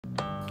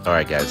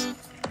Alright guys,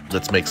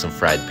 let's make some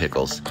fried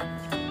pickles.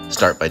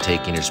 Start by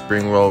taking your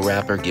spring roll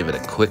wrapper, give it a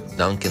quick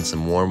dunk in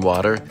some warm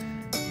water,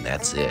 and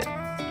that's it.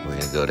 We're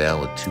gonna go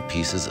down with 2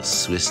 pieces of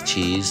Swiss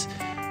cheese,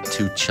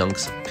 2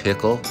 chunks of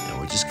pickle, and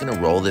we're just gonna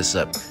roll this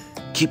up,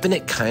 keeping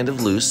it kind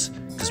of loose,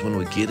 because when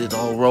we get it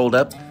all rolled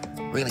up,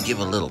 we're gonna give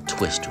a little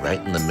twist right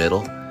in the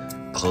middle,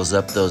 close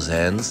up those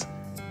ends,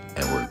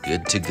 and we're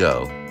good to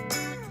go.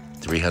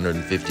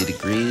 350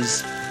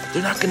 degrees.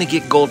 They're not gonna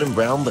get golden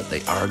brown, but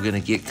they are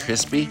gonna get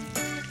crispy.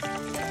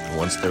 And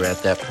once they're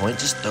at that point,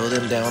 just throw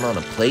them down on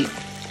a plate,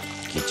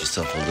 get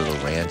yourself a little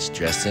ranch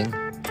dressing,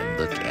 and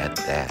look at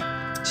that.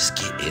 Just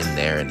get in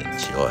there and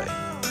enjoy.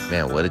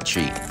 Man, what a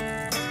treat.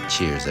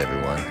 Cheers,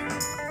 everyone.